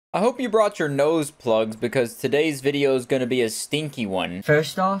I hope you brought your nose plugs because today's video is going to be a stinky one.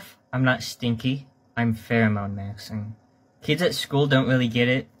 First off, I'm not stinky. I'm pheromone maxing. Kids at school don't really get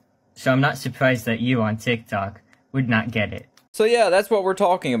it, so I'm not surprised that you on TikTok would not get it. So yeah, that's what we're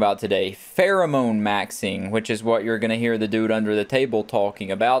talking about today. Pheromone maxing, which is what you're going to hear the dude under the table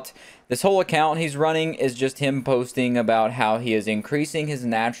talking about. This whole account he's running is just him posting about how he is increasing his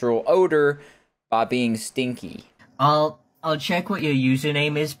natural odor by being stinky. I'll check what your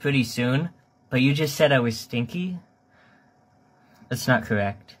username is pretty soon, but you just said I was stinky? That's not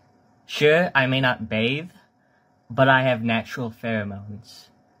correct. Sure, I may not bathe, but I have natural pheromones,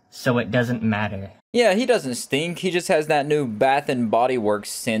 so it doesn't matter. Yeah, he doesn't stink. He just has that new Bath and Body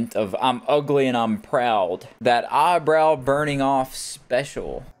Works scent of I'm ugly and I'm proud. That eyebrow burning off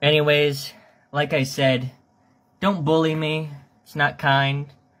special. Anyways, like I said, don't bully me. It's not kind,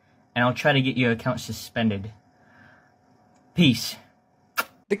 and I'll try to get your account suspended. Peace.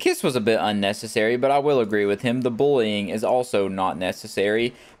 The kiss was a bit unnecessary, but I will agree with him. The bullying is also not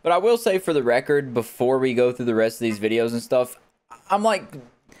necessary. But I will say for the record, before we go through the rest of these videos and stuff, I'm like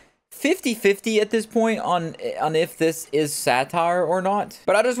 50-50 at this point on if this is satire or not.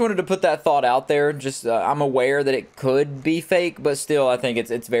 But I just wanted to put that thought out there. Just I'm aware that it could be fake, but still I think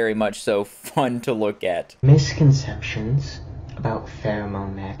it's very much so fun to look at. Misconceptions about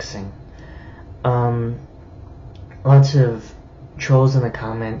pheromone maxing. Lots of trolls in the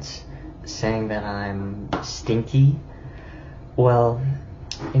comments saying that I'm stinky. Well,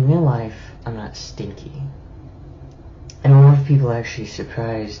 in real life, I'm not stinky. And a lot of people are actually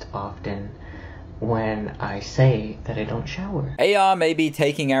surprised often when I say that I don't shower. AI may be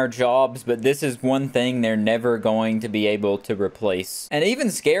taking our jobs, but this is one thing they're never going to be able to replace. And even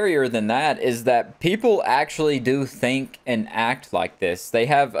scarier than that is that people actually do think and act like this. They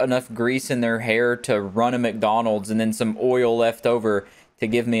have enough grease in their hair to run a McDonald's and then some oil left over to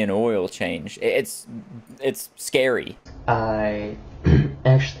give me an oil change. It's scary. Actually,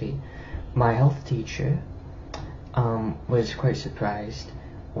 my health teacher was quite surprised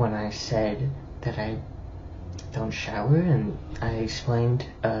when I said that I don't shower, and I explained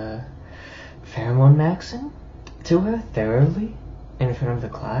pheromone maxing to her thoroughly in front of the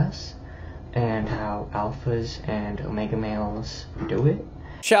class and how alphas and omega males do it.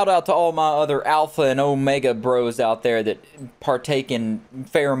 Shout out to all my other alpha and omega bros out there that partake in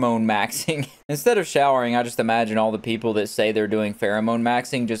pheromone maxing. Instead of showering, I just imagine all the people that say they're doing pheromone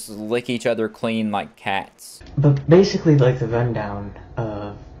maxing just lick each other clean like cats. But basically, like the rundown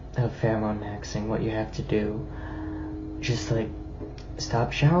of pheromone maxing, what you have to do, just like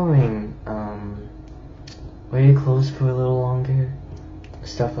stop showering, wear your clothes for a little longer,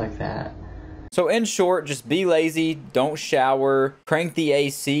 stuff like that. So in short, just be lazy, don't shower, crank the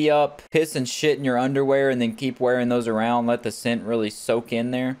AC up, piss and shit in your underwear, and then keep wearing those around, let the scent really soak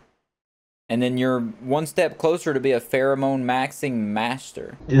in there. And then you're one step closer to be a pheromone maxing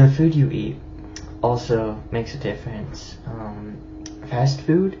master. The food you eat also makes a difference. Fast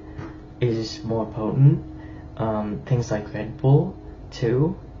food is more potent. Things like Red Bull,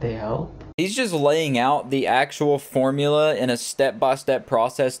 too, they help. He's just laying out the actual formula in a step-by-step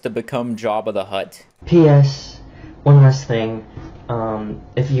process to become Jabba the Hutt. P.S. One last thing.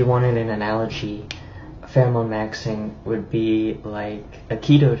 If you wanted an analogy, pheromone maxing would be like a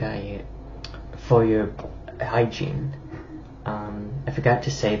keto diet for your hygiene. I forgot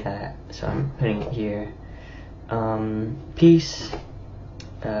to say that, so I'm putting it here. Peace.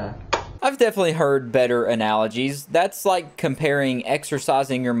 I've definitely heard better analogies. That's like comparing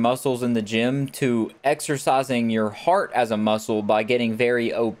exercising your muscles in the gym to exercising your heart as a muscle by getting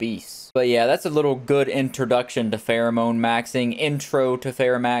very obese. But yeah, that's a little good introduction to pheromone maxing, intro to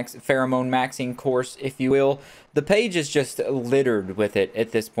pheromone maxing course, if you will. The page is just littered with it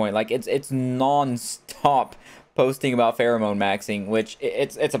at this point. Like it's non-stop posting about pheromone maxing, which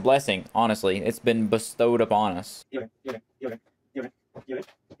it's a blessing, honestly. It's been bestowed upon us. Do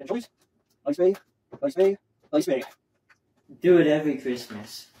it every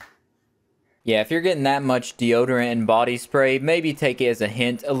Christmas. Yeah, if you're getting that much deodorant and body spray, maybe take it as a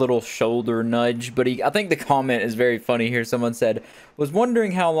hint, a little shoulder nudge. But I think the comment is very funny here. Someone said, was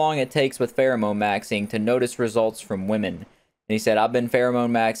wondering how long it takes with pheromone maxing to notice results from women. And he said, I've been pheromone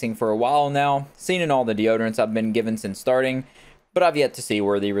maxing for a while now, seen in all the deodorants I've been given since starting, but I've yet to see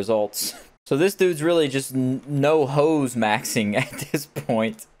worthy results. So this dude's really just no hose maxing at this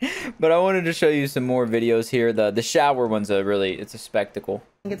point. But I wanted to show you some more videos here. The shower one's it's a spectacle.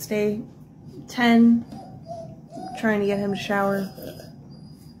 I think it's day 10, trying to get him to shower.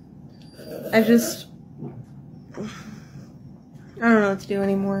 I don't know what to do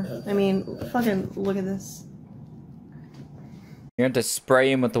anymore. I mean, fucking look at this. You're going to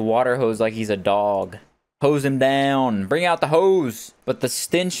spray him with the water hose like he's a dog. Hose him down. Bring out the hose. But the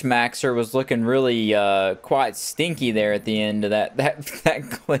stench maxer was looking really quite stinky there at the end of that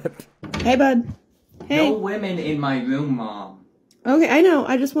clip. Hey, bud. Hey. No women in my room, Mom. Okay, I know.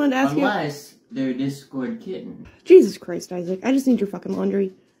 I just wanted to ask you. Unless they're Discord kitten. Jesus Christ, Isaac. I just need your fucking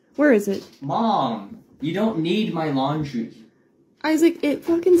laundry. Where is it? Mom, you don't need my laundry. Isaac, it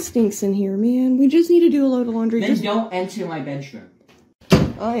fucking stinks in here, man. We just need to do a load of laundry. Then don't enter my bedroom.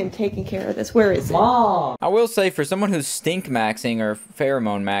 I am taking care of this. Where is it? Mom! I will say, for someone who's stink maxing or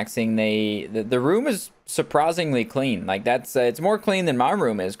pheromone maxing, the room is surprisingly clean. Like, that's it's more clean than my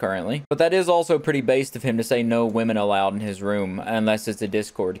room is currently. But that is also pretty based of him to say no women allowed in his room unless it's a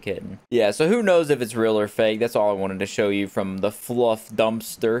Discord kitten. Yeah, so who knows if it's real or fake. That's all I wanted to show you from the fluff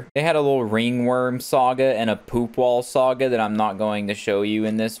dumpster. They had a little ringworm saga and a poop wall saga that I'm not going to show you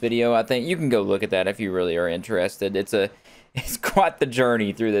in this video. I think you can go look at that if you really are interested. It's quite the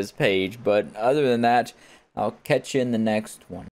journey through this page, but other than that, I'll catch you in the next one.